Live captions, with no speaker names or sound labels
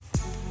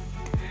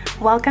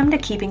Welcome to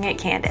Keeping It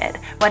Candid,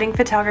 wedding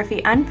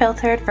photography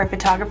unfiltered for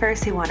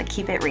photographers who want to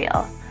keep it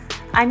real.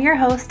 I'm your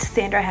host,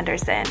 Sandra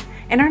Henderson,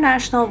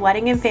 international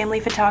wedding and family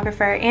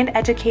photographer and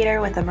educator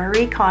with a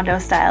Marie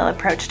Kondo-style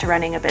approach to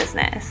running a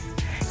business.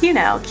 You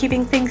know,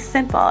 keeping things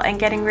simple and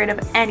getting rid of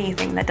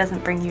anything that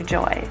doesn't bring you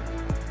joy.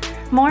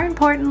 More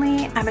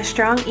importantly, I'm a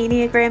strong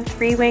Enneagram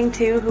 3-wing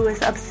 2 who is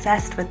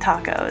obsessed with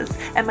tacos,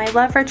 and my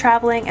love for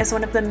traveling is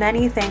one of the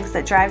many things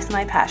that drives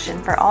my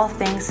passion for all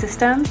things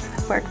systems,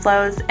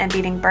 workflows, and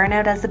beating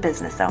burnout as a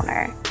business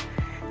owner.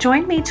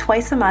 Join me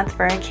twice a month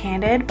for a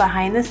candid,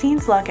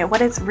 behind-the-scenes look at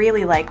what it's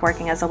really like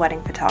working as a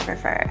wedding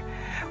photographer,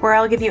 where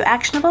I'll give you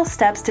actionable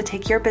steps to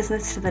take your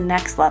business to the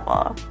next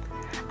level.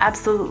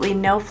 Absolutely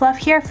no fluff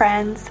here,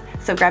 friends,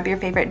 so grab your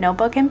favorite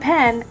notebook and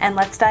pen, and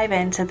let's dive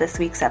into this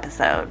week's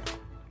episode.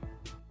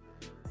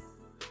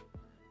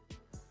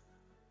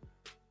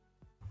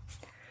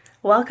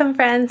 Welcome,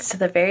 friends, to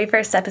the very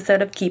first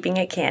episode of Keeping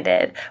It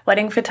Candid,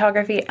 wedding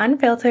photography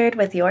unfiltered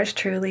with yours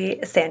truly,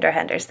 Sandra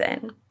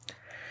Henderson.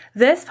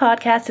 This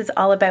podcast is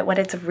all about what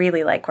it's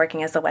really like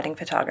working as a wedding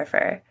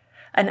photographer.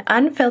 An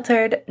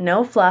unfiltered,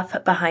 no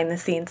fluff,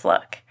 behind-the-scenes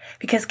look.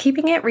 Because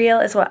keeping it real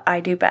is what I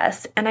do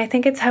best, and I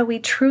think it's how we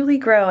truly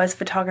grow as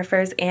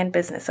photographers and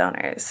business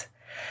owners.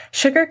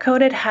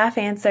 Sugar-coated half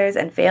answers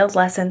and failed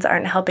lessons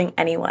aren't helping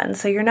anyone,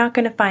 so you're not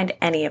going to find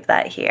any of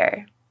that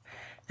here.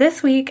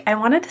 This week, I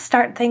wanted to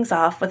start things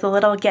off with a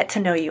little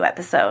get-to-know-you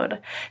episode,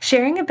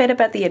 sharing a bit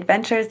about the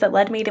adventures that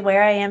led me to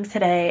where I am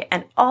today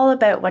and all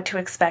about what to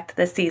expect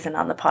this season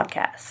on the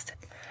podcast.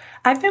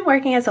 I've been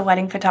working as a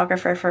wedding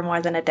photographer for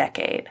more than a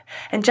decade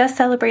and just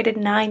celebrated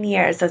 9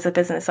 years as a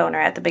business owner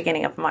at the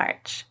beginning of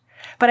March.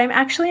 But I'm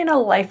actually in a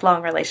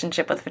lifelong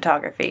relationship with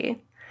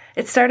photography.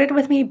 It started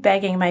with me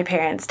begging my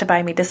parents to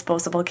buy me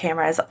disposable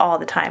cameras all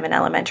the time in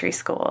elementary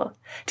school.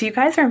 Do you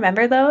guys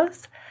remember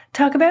those?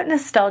 Talk about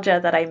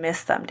nostalgia that I miss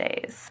some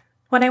days.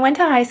 When I went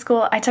to high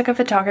school, I took a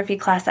photography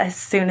class as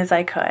soon as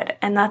I could,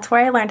 and that's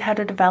where I learned how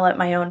to develop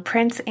my own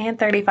prints and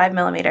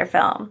 35mm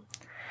film.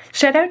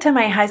 Shout out to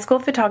my high school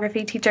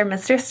photography teacher,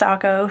 Mr.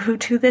 Stocco, who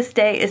to this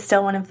day is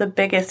still one of the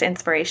biggest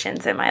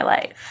inspirations in my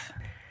life.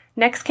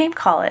 Next came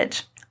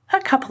college,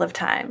 a couple of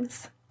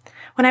times.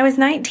 When I was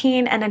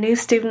 19 and a new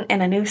student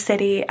in a new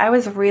city, I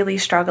was really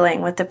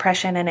struggling with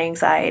depression and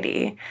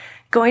anxiety.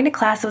 Going to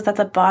class was at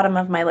the bottom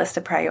of my list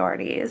of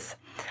priorities.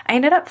 I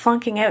ended up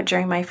flunking out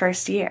during my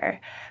first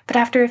year, but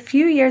after a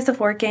few years of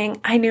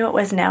working, I knew it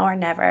was now or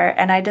never,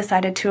 and I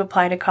decided to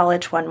apply to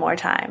college one more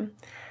time.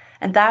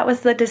 And that was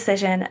the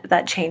decision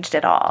that changed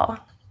it all.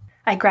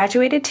 I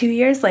graduated 2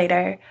 years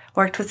later,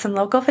 worked with some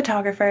local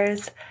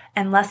photographers,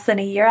 and less than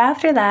a year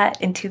after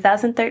that, in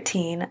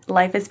 2013,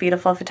 Life is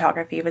Beautiful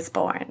Photography was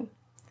born.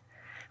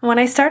 When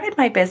I started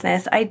my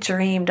business, I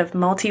dreamed of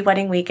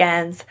multi-wedding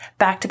weekends,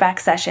 back-to-back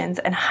sessions,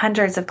 and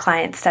hundreds of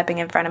clients stepping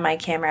in front of my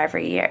camera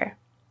every year.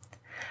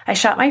 I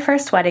shot my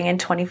first wedding in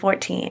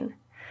 2014,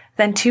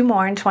 then 2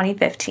 more in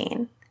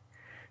 2015,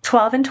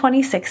 12 in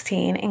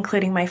 2016,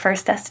 including my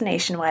first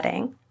destination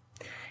wedding.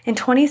 In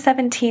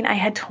 2017, I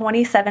had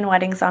 27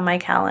 weddings on my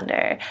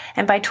calendar,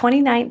 and by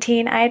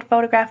 2019, I had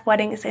photographed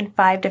weddings in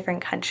 5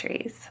 different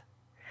countries.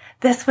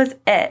 This was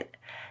it.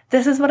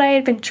 This is what I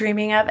had been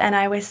dreaming of, and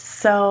I was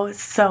so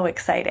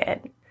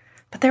excited.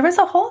 But there was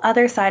a whole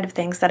other side of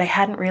things that I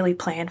hadn't really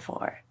planned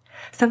for,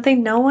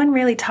 something no one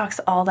really talks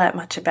all that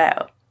much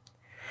about.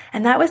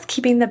 And that was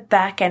keeping the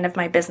back end of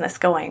my business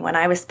going when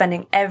I was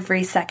spending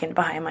every second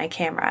behind my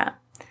camera.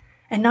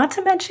 And not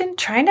to mention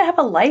trying to have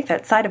a life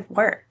outside of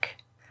work.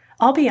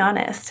 I'll be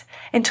honest,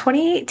 in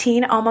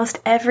 2018, almost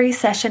every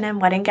session and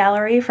wedding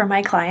gallery for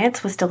my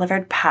clients was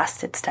delivered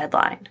past its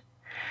deadline.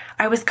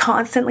 I was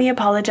constantly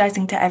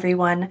apologizing to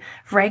everyone,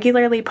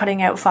 regularly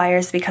putting out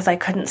fires because I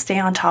couldn't stay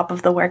on top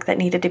of the work that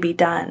needed to be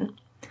done.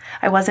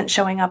 I wasn't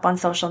showing up on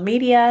social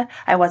media,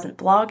 I wasn't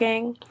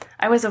blogging,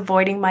 I was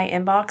avoiding my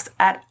inbox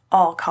at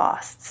all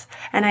costs,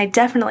 and I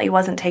definitely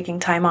wasn't taking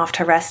time off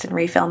to rest and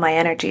refill my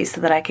energy so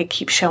that I could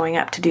keep showing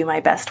up to do my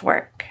best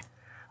work.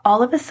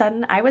 All of a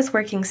sudden, I was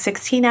working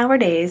 16-hour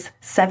days,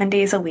 7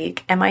 days a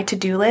week, and my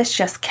to-do list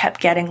just kept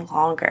getting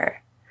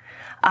longer.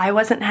 I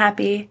wasn't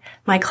happy,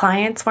 my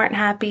clients weren't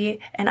happy,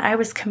 and I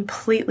was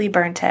completely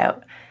burnt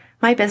out.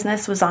 My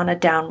business was on a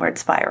downward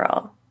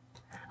spiral.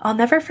 I'll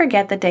never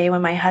forget the day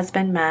when my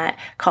husband, Matt,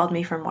 called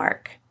me from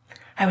work.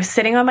 I was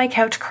sitting on my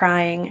couch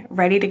crying,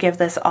 ready to give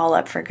this all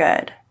up for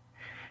good.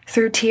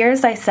 Through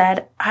tears, I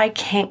said, I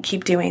can't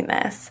keep doing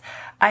this.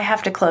 I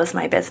have to close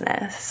my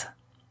business.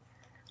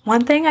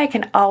 One thing I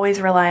can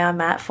always rely on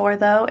Matt for,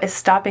 though, is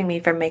stopping me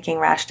from making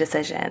rash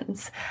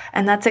decisions,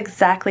 and that's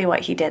exactly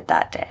what he did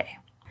that day.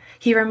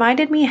 He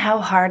reminded me how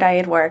hard I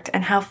had worked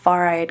and how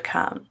far I had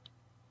come.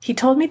 He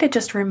told me to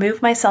just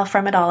remove myself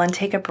from it all and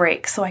take a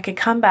break so I could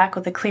come back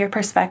with a clear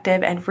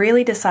perspective and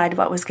really decide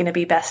what was going to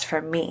be best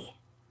for me.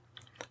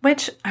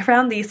 which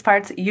around these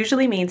parts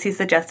usually means he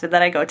suggested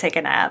that I go take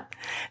a nap.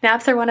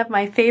 Naps are one of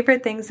my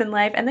favorite things in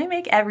life, and they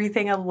make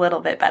everything a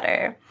little bit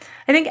better.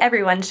 I think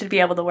everyone should be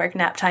able to work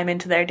nap time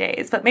into their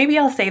days, but maybe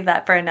I'll save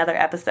that for another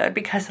episode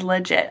because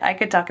legit, I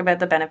could talk about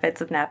the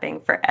benefits of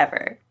napping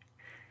forever.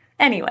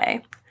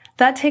 Anyway,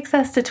 that takes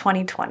us to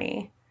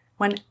 2020,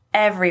 when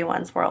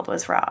everyone's world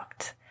was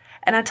rocked.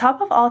 And on top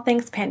of all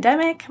things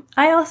pandemic,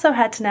 I also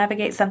had to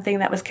navigate something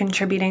that was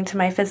contributing to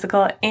my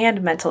physical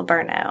and mental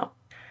burnout.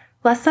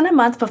 Less than a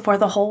month before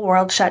the whole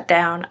world shut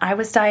down, I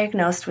was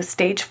diagnosed with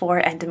stage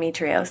 4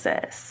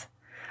 endometriosis.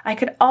 I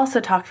could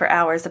also talk for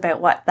hours about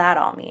what that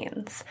all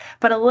means,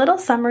 but a little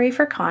summary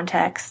for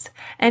context: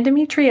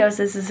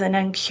 endometriosis is an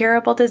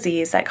incurable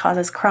disease that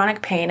causes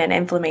chronic pain and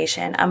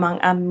inflammation, among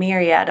a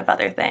myriad of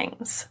other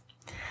things.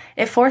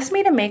 It forced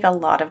me to make a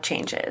lot of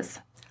changes,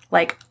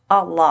 like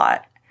a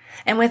lot.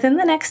 And within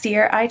the next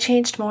year, I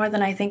changed more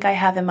than I think I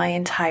have in my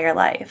entire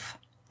life.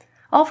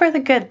 All for the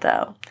good,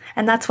 though,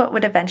 and that's what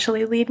would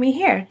eventually lead me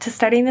here to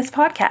starting this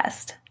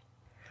podcast.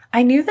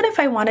 I knew that if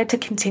I wanted to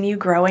continue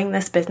growing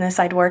this business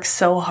I'd worked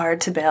so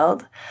hard to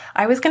build,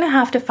 I was going to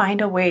have to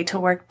find a way to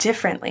work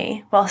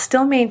differently while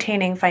still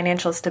maintaining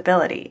financial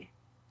stability.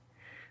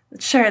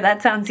 Sure,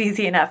 that sounds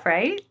easy enough,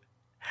 right?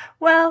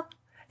 Well,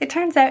 it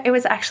turns out it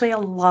was actually a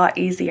lot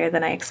easier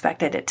than I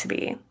expected it to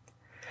be.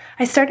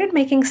 I started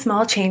making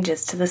small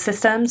changes to the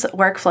systems,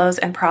 workflows,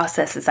 and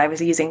processes I was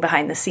using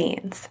behind the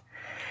scenes.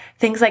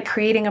 Things like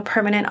creating a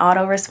permanent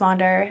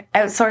autoresponder,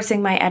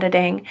 outsourcing my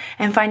editing,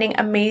 and finding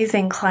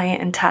amazing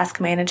client and task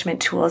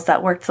management tools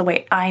that worked the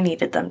way I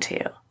needed them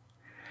to.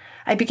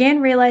 I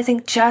began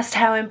realizing just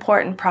how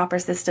important proper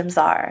systems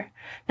are,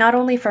 not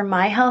only for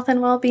my health and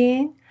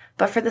well-being,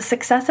 but for the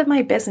success of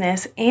my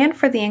business and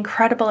for the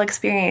incredible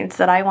experience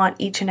that I want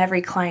each and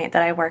every client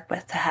that I work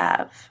with to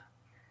have.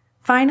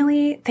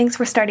 Finally, things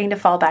were starting to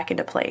fall back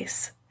into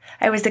place.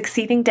 I was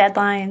exceeding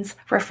deadlines,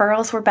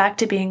 referrals were back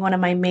to being one of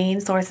my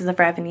main sources of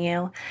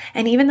revenue,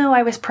 and even though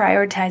I was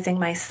prioritizing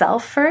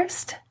myself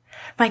first,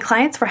 my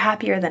clients were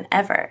happier than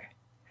ever.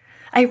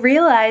 I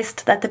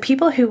realized that the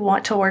people who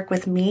want to work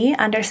with me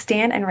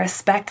understand and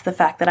respect the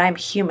fact that I'm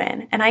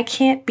human, and I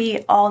can't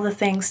be all the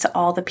things to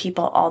all the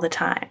people all the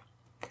time.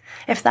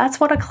 If that's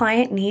what a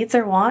client needs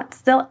or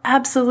wants, they'll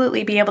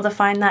absolutely be able to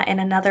find that in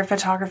another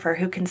photographer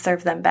who can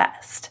serve them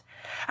best.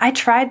 I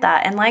tried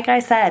that, and like I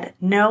said,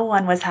 no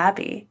one was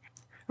happy.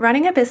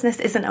 Running a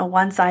business isn't a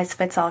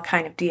one-size-fits-all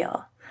kind of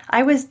deal.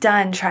 I was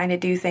done trying to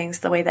do things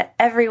the way that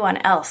everyone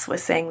else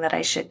was saying that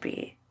I should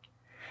be.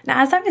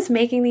 Now, as I was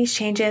making these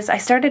changes, I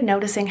started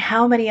noticing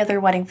how many other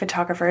wedding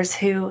photographers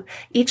who,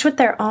 each with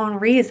their own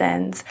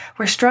reasons,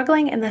 were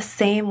struggling in the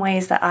same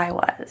ways that I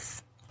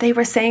was. They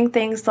were saying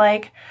things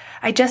like,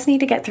 "I just need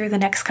to get through the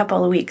next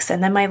couple of weeks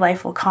and then my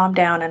life will calm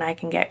down and I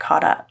can get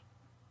caught up.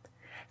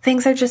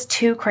 Things are just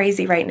too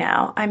crazy right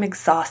now. I'm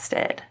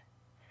exhausted.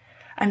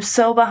 I'm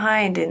so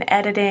behind in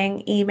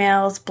editing,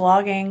 emails,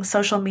 blogging,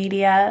 social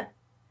media.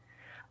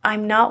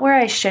 I'm not where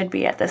I should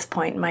be at this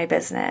point in my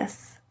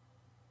business."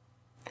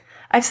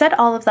 I've said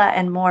all of that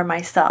and more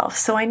myself,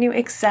 so I knew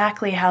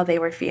exactly how they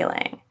were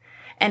feeling.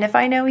 And if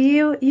I know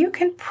you, you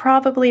can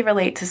probably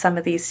relate to some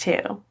of these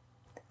too.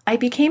 I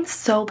became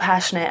so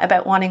passionate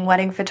about wanting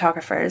wedding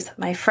photographers,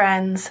 my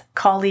friends,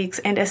 colleagues,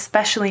 and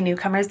especially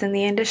newcomers in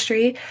the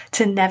industry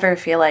to never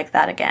feel like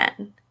that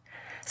again.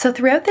 So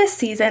throughout this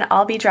season,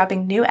 I'll be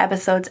dropping new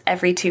episodes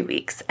every 2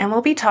 weeks, and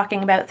we'll be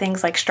talking about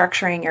things like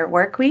structuring your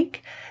work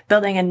week,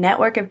 building a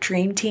network of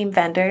dream team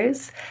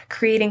vendors,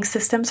 creating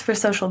systems for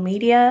social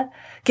media,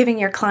 giving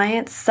your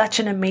clients such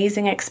an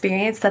amazing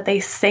experience that they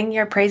sing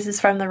your praises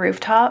from the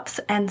rooftops,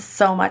 and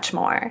so much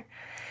more.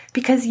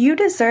 Because you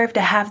deserve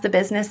to have the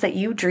business that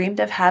you dreamed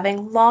of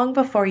having long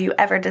before you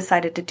ever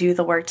decided to do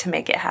the work to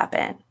make it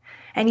happen.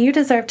 And you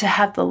deserve to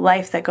have the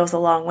life that goes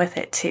along with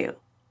it too.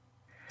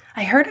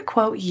 I heard a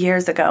quote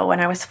years ago when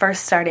I was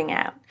first starting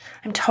out.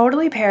 I'm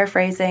totally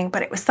paraphrasing,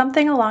 but it was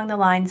something along the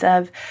lines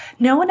of,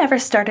 "No one ever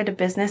started a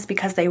business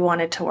because they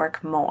wanted to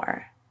work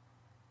more."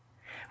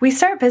 We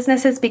start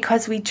businesses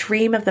because we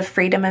dream of the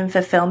freedom and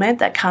fulfillment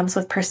that comes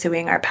with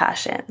pursuing our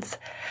passions.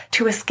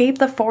 To escape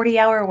the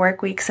 40-hour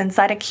work weeks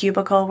inside a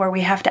cubicle where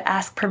we have to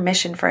ask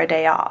permission for a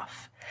day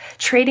off.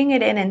 Trading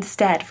it in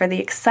instead for the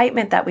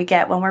excitement that we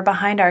get when we're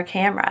behind our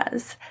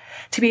cameras.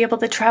 To be able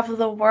to travel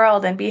the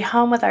world and be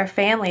home with our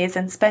families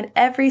and spend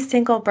every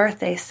single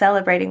birthday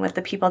celebrating with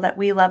the people that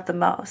we love the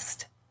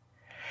most.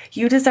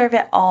 You deserve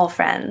it all,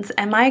 friends,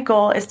 and my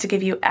goal is to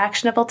give you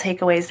actionable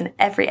takeaways in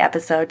every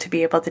episode to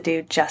be able to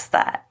do just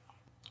that.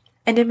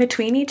 And in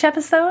between each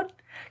episode,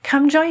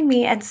 come join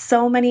me and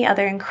so many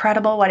other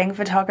incredible wedding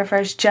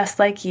photographers just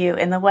like you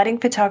in the Wedding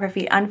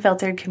Photography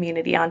Unfiltered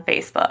community on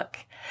Facebook.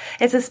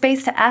 It's a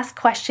space to ask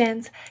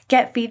questions,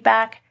 get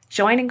feedback,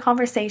 join in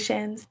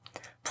conversations,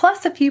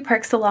 plus a few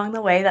perks along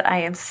the way that I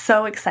am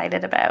so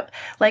excited about,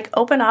 like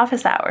open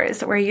office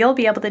hours where you'll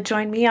be able to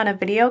join me on a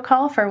video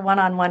call for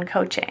one-on-one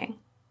coaching.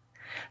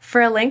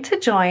 For a link to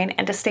join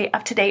and to stay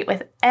up to date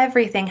with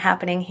everything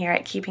happening here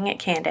at Keeping It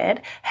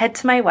Candid, head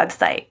to my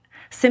website,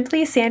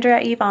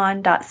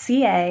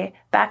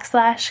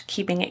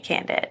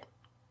 simplysandrayvonne.ca/keepingitcandid.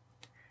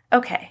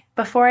 Okay,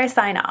 before I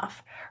sign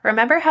off,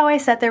 remember how I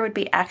said there would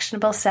be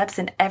actionable steps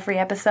in every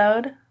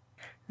episode?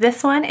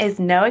 This one is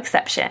no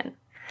exception.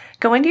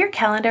 Go into your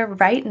calendar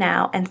right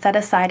now and set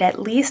aside at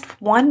least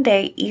one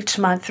day each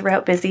month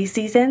throughout busy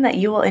season that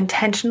you will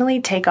intentionally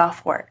take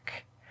off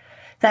work.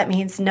 That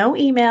means no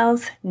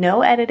emails,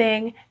 no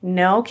editing,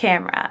 no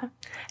camera.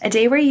 A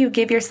day where you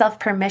give yourself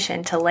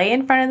permission to lay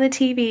in front of the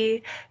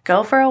TV,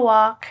 go for a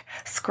walk,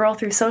 scroll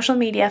through social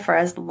media for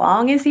as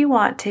long as you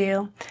want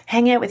to,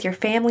 hang out with your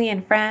family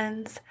and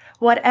friends,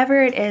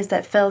 whatever it is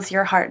that fills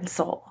your heart and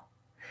soul.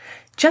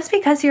 Just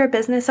because you're a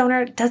business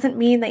owner doesn't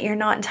mean that you're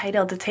not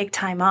entitled to take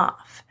time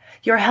off.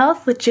 Your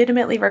health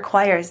legitimately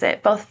requires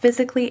it, both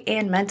physically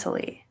and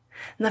mentally.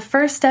 And the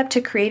first step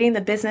to creating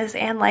the business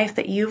and life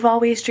that you've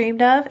always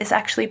dreamed of is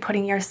actually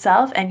putting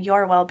yourself and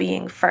your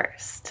well-being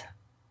first.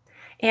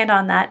 And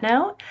on that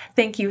note,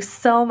 thank you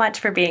so much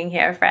for being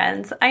here,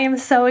 friends. I am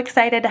so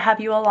excited to have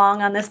you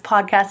along on this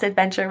podcast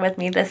adventure with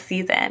me this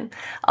season.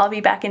 I'll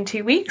be back in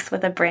 2 weeks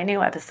with a brand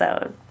new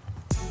episode.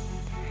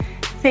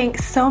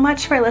 Thanks so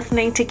much for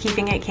listening to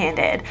Keeping It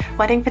Candid,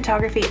 Wedding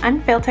Photography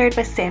Unfiltered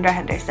with Sandra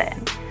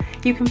Henderson.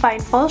 You can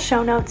find full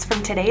show notes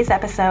from today's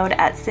episode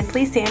at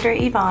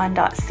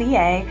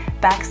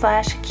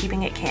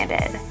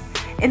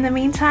simplysandrayvonne.ca/keepingitcandid. In the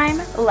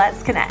meantime,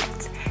 let's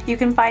connect. You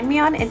can find me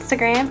on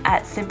Instagram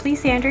at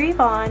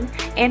simplysandrayvonne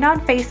and on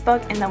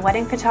Facebook in the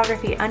Wedding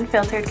Photography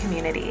Unfiltered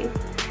community.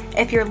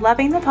 If you're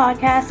loving the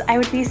podcast, I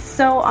would be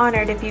so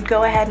honored if you'd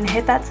go ahead and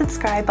hit that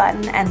subscribe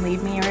button and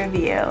leave me a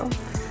review.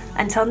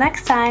 Until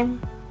next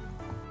time.